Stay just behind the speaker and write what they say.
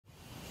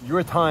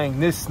you're tying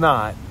this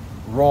knot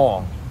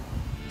wrong.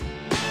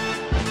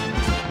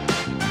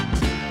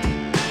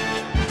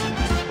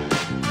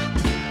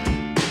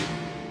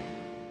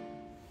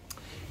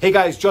 Hey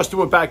guys, Justin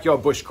with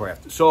Backyard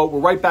Bushcraft. So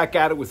we're right back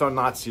at it with our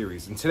knot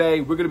series. And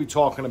today we're going to be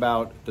talking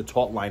about the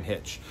Taut-line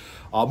hitch.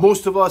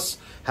 Most of us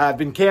have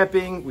been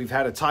camping. We've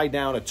had to tie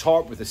down a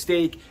tarp with a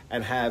stake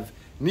and have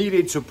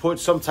needed to put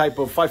some type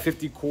of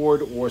 550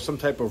 cord or some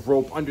type of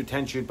rope under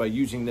tension by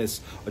using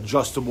this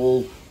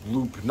adjustable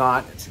loop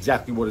knot. It's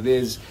exactly what it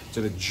is. It's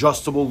an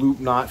adjustable loop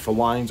knot for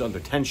lines under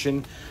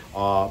tension.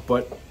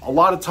 But a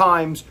lot of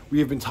times we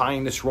have been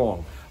tying this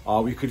wrong.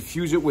 We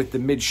confuse it with the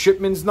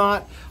midshipman's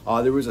knot.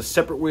 There is a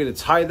separate way to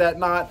tie that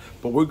knot,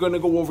 but we're going to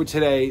go over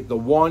today the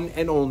one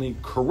and only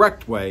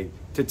correct way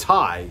to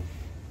tie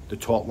the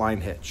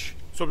Taut-line hitch.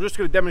 So I'm just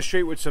going to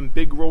demonstrate with some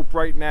big rope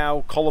right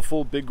now,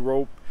 colorful big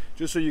rope,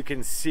 just so you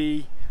can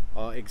see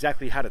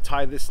exactly how to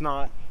tie this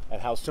knot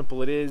and how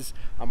simple it is.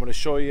 I'm going to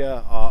show you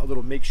a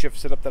little makeshift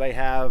setup that I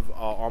have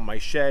on my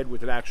shed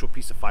with an actual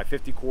piece of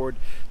 550 cord.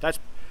 That's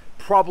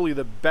probably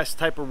the best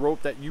type of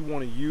rope that you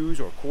want to use,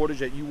 or cordage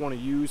that you want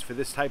to use for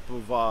this type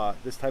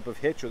of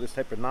hitch or this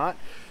type of knot.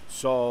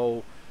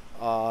 So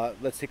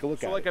let's take a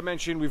look at it. Like I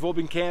mentioned, we've all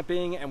been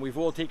camping and we've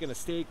all taken a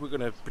stake. We're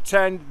going to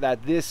pretend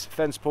that this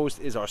fence post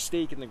is our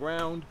stake in the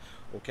ground,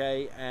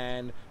 okay?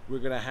 And we're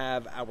going to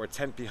have our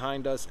tent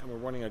behind us and we're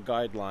running a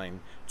guideline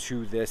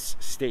to this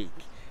stake.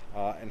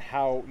 And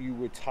how you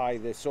would tie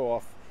this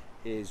off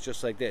is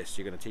just like this.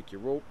 You're going to take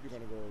your rope, you're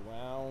going to go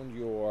around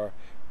your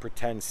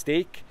pretend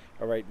stake.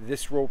 All right,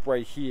 this rope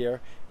right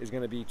here is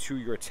going to be to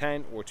your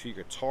tent or to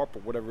your tarp or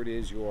whatever it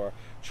is you're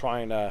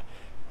trying to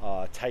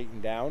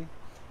tighten down.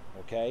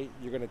 Okay,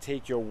 you're going to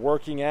take your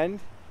working end,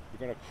 you're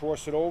going to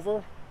cross it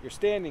over your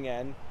standing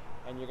end,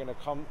 and you're going to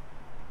come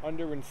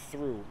under and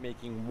through,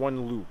 making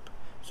one loop.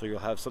 So you'll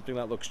have something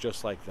that looks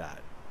just like that.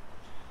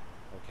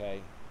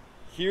 Okay,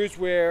 here's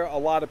where a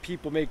lot of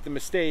people make the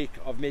mistake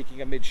of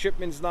making a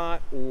midshipman's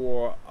knot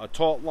or a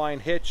Taut-line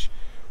hitch.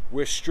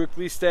 We're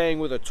strictly staying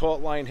with a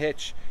Taut-line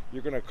hitch.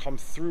 You're going to come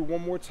through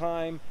one more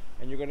time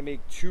and you're going to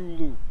make two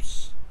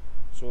loops.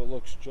 So it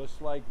looks just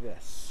like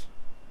this.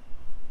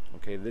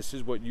 Okay, this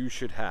is what you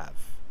should have.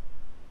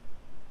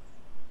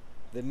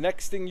 The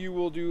next thing you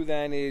will do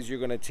then is you're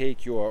going to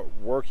take your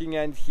working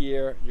end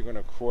here, you're going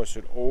to cross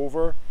it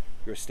over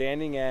your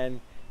standing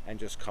end and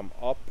just come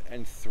up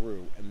and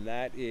through. And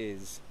that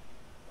is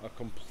a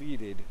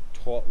completed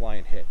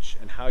Taut-line hitch.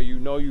 And how you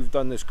know you've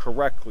done this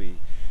correctly,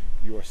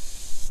 your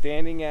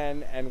standing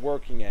end and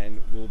working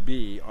end will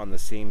be on the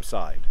same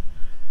side.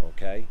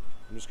 Okay,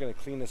 I'm just going to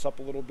clean this up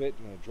a little bit.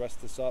 I'm going to dress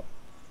this up,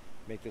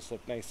 make this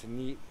look nice and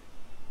neat,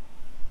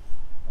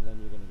 and then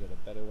you're going to get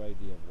a better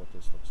idea of what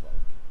this looks like.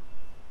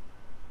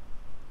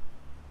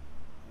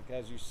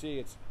 As you see,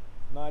 it's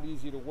not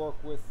easy to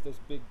work with this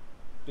big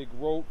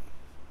rope,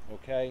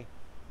 okay,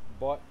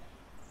 but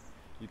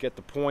you get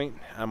the point.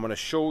 I'm going to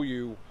show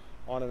you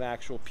on an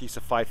actual piece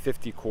of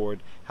 550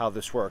 cord how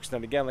this works.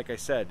 Then again, like I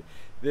said,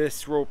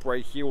 this rope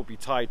right here will be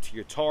tied to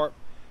your tarp,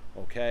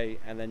 okay,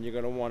 and then you're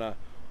going to want to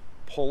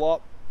pull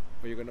up,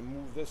 or you're going to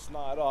move this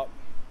knot up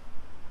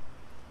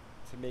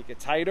to make it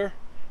tighter,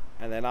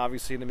 and then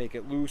obviously to make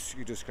it loose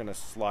you're just going to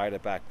slide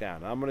it back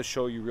down. And I'm going to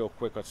show you real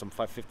quick on some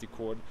 550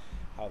 cord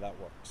how that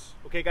works.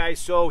 Okay guys,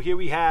 so here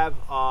we have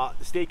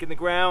the stake in the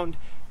ground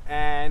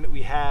and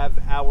we have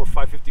our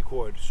 550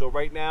 cord. So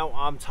right now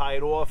I'm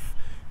tied off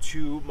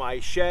to my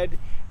shed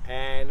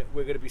and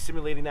we're going to be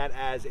simulating that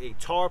as a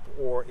tarp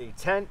or a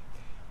tent.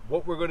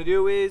 What we're going to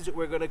do is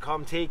we're going to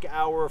come take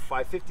our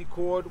 550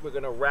 cord, we're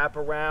going to wrap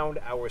around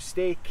our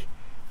stake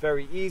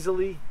very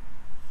easily.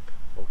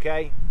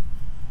 Okay,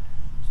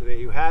 so there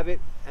you have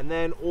it. And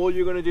then all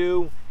you're going to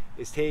do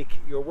is take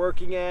your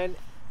working end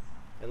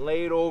and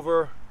lay it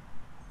over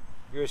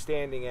your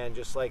standing end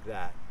just like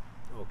that.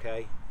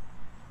 Okay,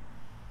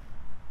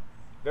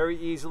 very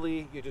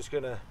easily. You're just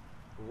going to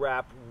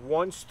wrap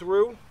once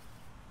through,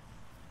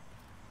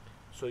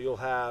 so you'll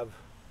have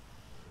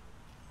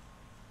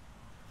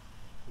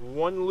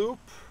one loop,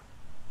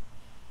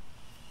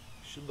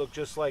 should look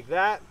just like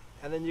that,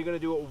 and then you're going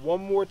to do it one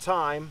more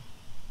time.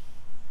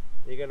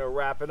 You're going to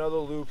wrap another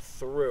loop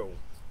through.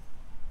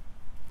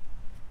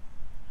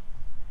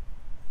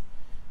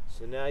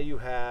 So now you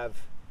have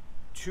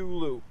two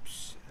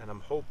loops, and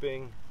I'm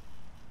hoping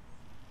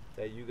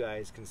that you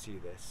guys can see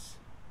this.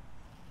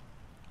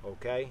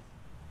 Okay,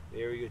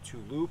 there are your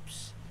two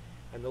loops.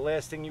 And the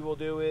last thing you will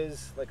do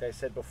is, like I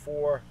said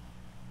before,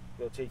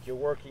 you'll take your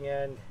working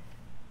end,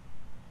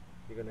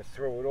 you're going to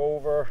throw it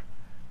over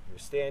your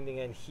standing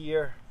end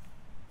here,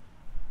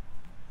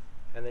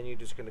 and then you're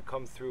just going to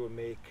come through and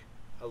make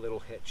a little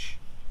hitch,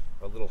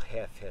 or a little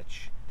half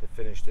hitch to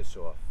finish this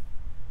off.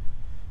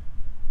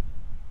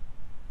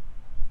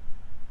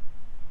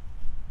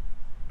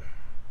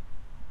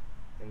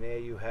 And there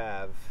you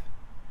have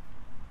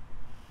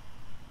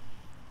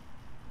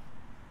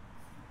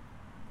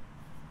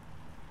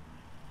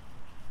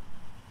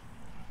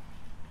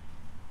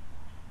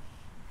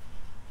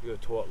your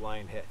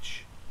Taut-line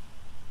hitch.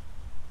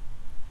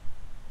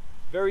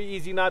 Very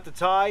easy knot to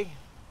tie.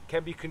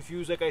 Can be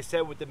confused, like I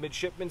said, with the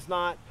midshipman's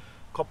knot.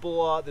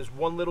 There's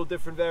one little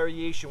different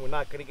variation. We're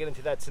not going to get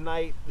into that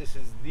tonight. This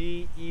is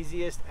the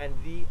easiest and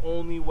the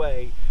only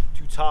way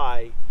to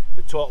tie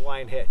the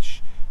Taut-line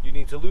hitch. You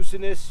need to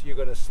loosen this. You're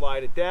going to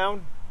slide it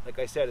down. Like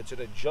I said, it's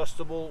an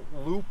adjustable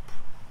loop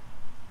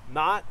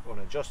knot or an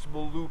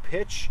adjustable loop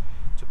hitch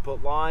to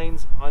put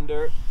lines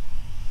under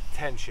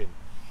tension.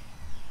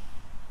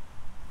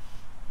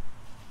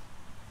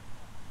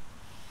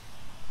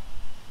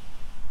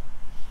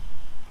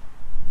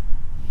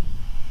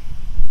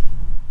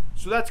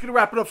 So that's going to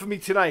wrap it up for me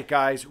tonight,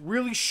 guys.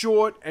 Really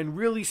short and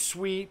really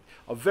sweet.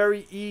 A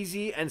very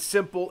easy and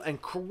simple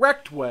and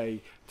correct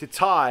way to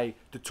tie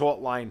the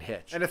Taut-line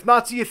hitch. And if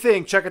knots are your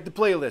thing, check out the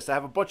playlist. I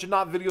have a bunch of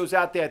knot videos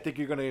out there I think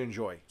you're going to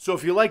enjoy. So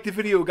if you like the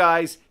video,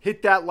 guys,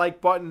 hit that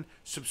like button.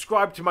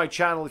 Subscribe to my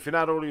channel if you're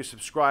not already a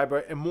subscriber.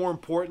 And more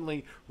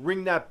importantly,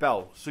 ring that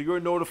bell so you're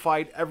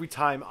notified every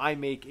time I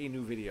make a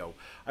new video.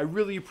 I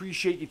really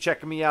appreciate you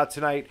checking me out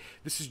tonight.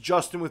 This is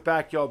Justin with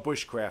Backyard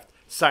Bushcraft,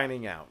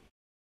 signing out.